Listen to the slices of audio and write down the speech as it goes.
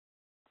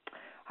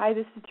Hi,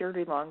 this is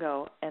Deirdre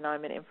Longo, and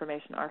I'm an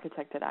information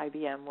architect at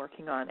IBM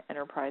working on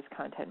enterprise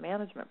content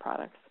management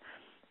products.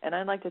 And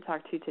I'd like to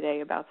talk to you today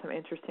about some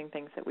interesting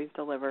things that we've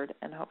delivered,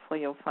 and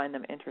hopefully you'll find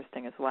them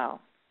interesting as well.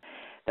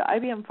 The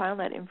IBM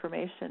FileNet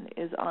information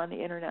is on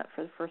the Internet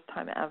for the first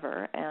time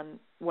ever, and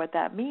what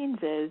that means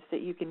is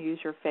that you can use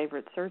your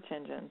favorite search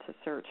engine to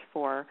search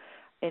for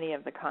any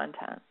of the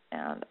content,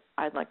 and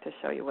I'd like to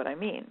show you what I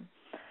mean.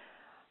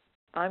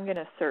 I'm going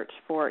to search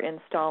for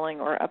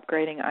installing or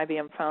upgrading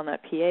IBM FileNet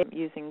P8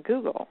 using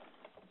Google.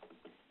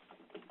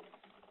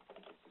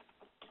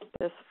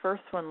 This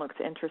first one looks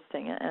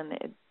interesting, and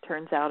it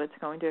turns out it's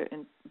going to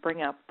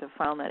bring up the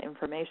FileNet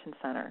Information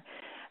Center.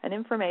 An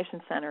Information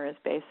Center is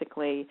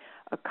basically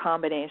a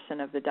combination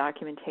of the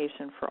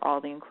documentation for all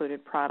the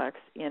included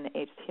products in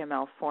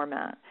HTML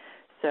format.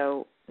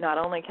 So not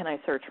only can I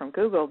search from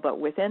Google, but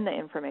within the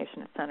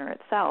Information Center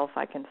itself,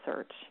 I can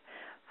search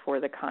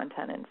for the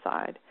content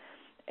inside.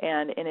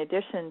 And in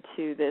addition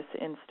to this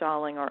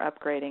installing or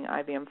upgrading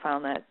IBM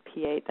FileNet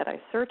P8 that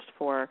I searched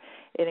for,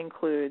 it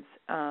includes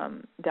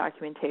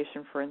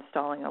documentation for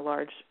installing a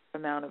large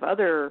amount of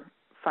other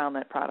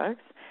FileNet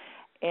products.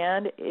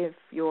 And if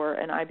you're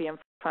an IBM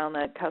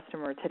FileNet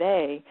customer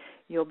today,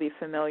 you'll be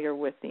familiar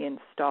with the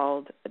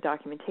installed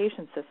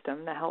documentation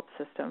system, the help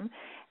system,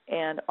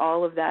 and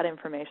all of that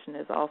information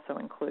is also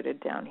included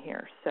down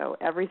here. So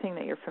everything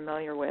that you're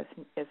familiar with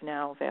is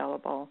now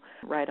available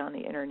right on the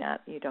Internet.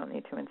 You don't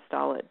need to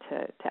install it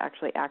to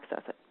actually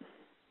access it.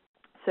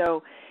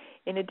 So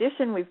in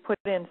addition, we've put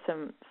in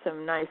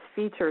some nice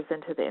features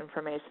into the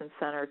Information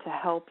Center to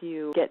help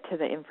you get to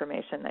the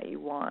information that you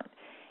want.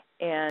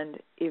 And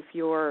if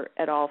you're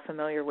at all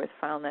familiar with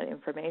FileNet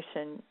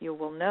information, you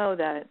will know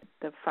that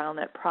the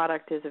FileNet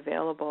product is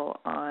available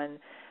on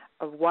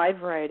a wide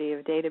variety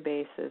of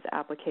databases,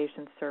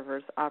 application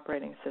servers,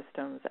 operating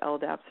systems,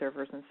 LDAP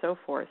servers, and so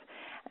forth.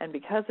 And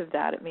because of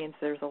that, it means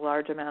there's a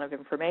large amount of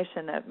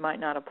information that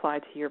might not apply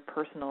to your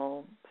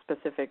personal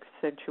specific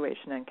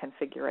situation and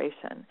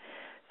configuration.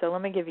 So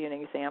let me give you an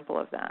example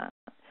of that.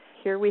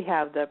 Here we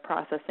have the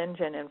process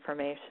engine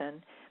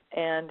information,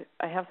 and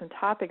I have some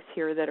topics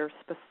here that are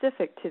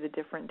specific to the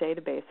different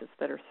databases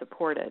that are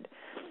supported.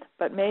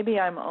 But maybe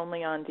I'm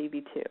only on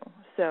DB2.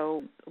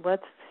 So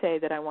let's say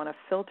that I want to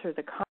filter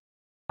the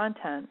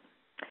content,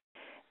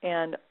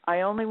 and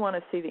I only want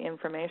to see the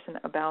information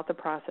about the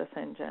process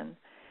engine,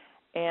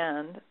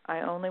 and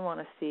I only want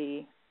to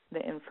see the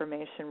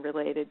information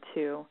related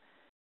to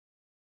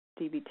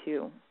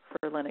DB2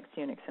 for Linux,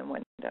 Unix, and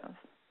Windows.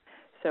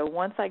 So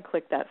once I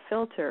click that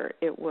filter,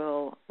 it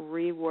will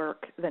rework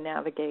the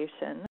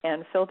navigation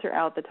and filter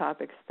out the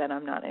topics that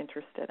I'm not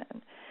interested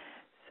in.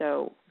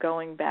 So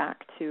going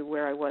back to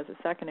where I was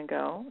a second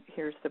ago,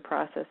 here's the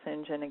process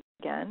engine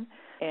again,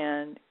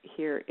 and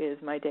here is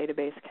my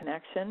database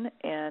connection.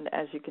 And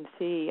as you can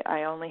see,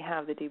 I only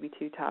have the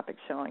DB2 topics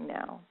showing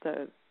now.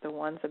 The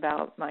ones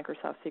about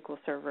Microsoft SQL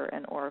Server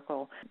and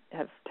Oracle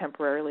have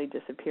temporarily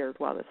disappeared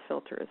while this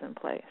filter is in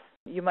place.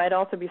 You might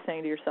also be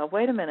saying to yourself,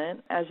 wait a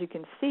minute, as you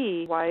can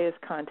see, why is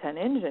Content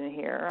Engine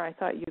here? I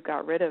thought you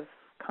got rid of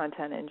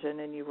Content Engine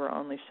and you were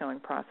only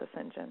showing Process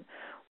Engine.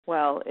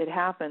 Well, it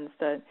happens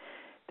that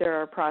there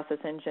are Process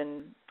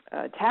Engine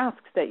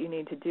tasks that you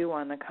need to do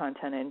on the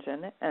Content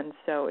Engine, and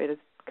so it is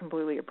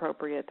completely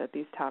appropriate that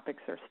these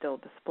topics are still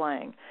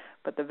displaying,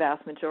 but the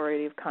vast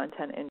majority of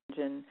Content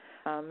Engine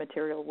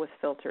material was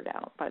filtered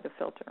out by the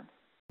filter.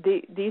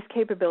 These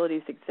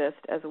capabilities exist,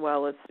 as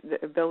well as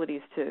the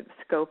abilities to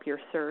scope your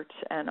search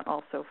and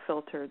also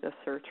filter the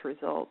search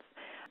results,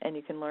 and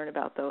you can learn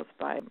about those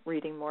by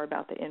reading more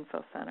about the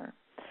Info Center.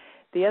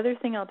 The other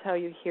thing I'll tell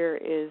you here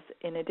is,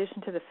 in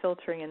addition to the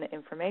filtering in the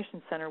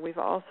Information Center, we've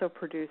also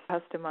produced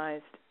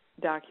customized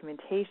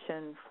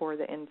documentation for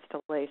the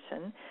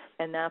installation,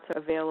 and that's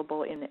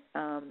available in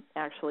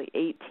actually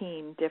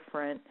 18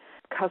 different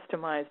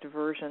customized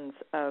versions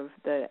of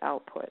the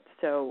output.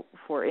 So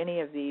for any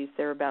of these,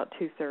 they're about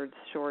 2/3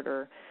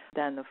 shorter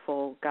than the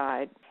full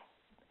guide.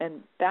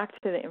 And back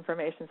to the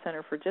Information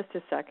Center for just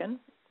a second.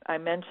 I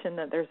mentioned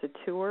that there's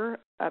a tour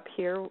up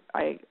here.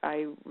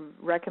 I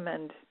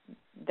recommend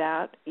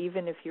that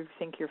even if you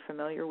think you're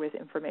familiar with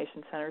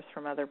Information Centers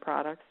from other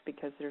products,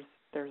 because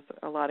there's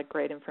a lot of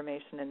great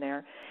information in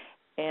there.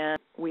 And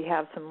we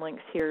have some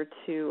links here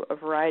to a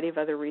variety of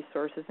other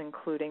resources,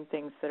 including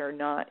things that are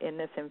not in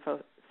this Info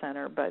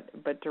Center,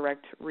 but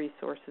direct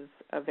resources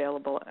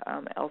available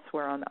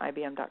elsewhere on the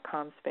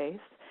IBM.com space.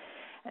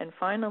 And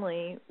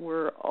finally,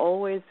 we're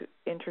always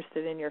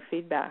interested in your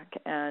feedback,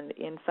 and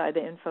inside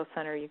the Info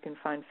Center you can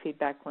find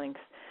feedback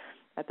links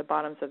at the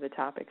bottoms of the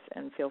topics,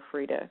 and feel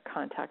free to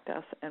contact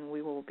us, and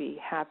we will be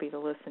happy to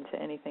listen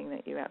to anything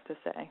that you have to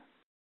say.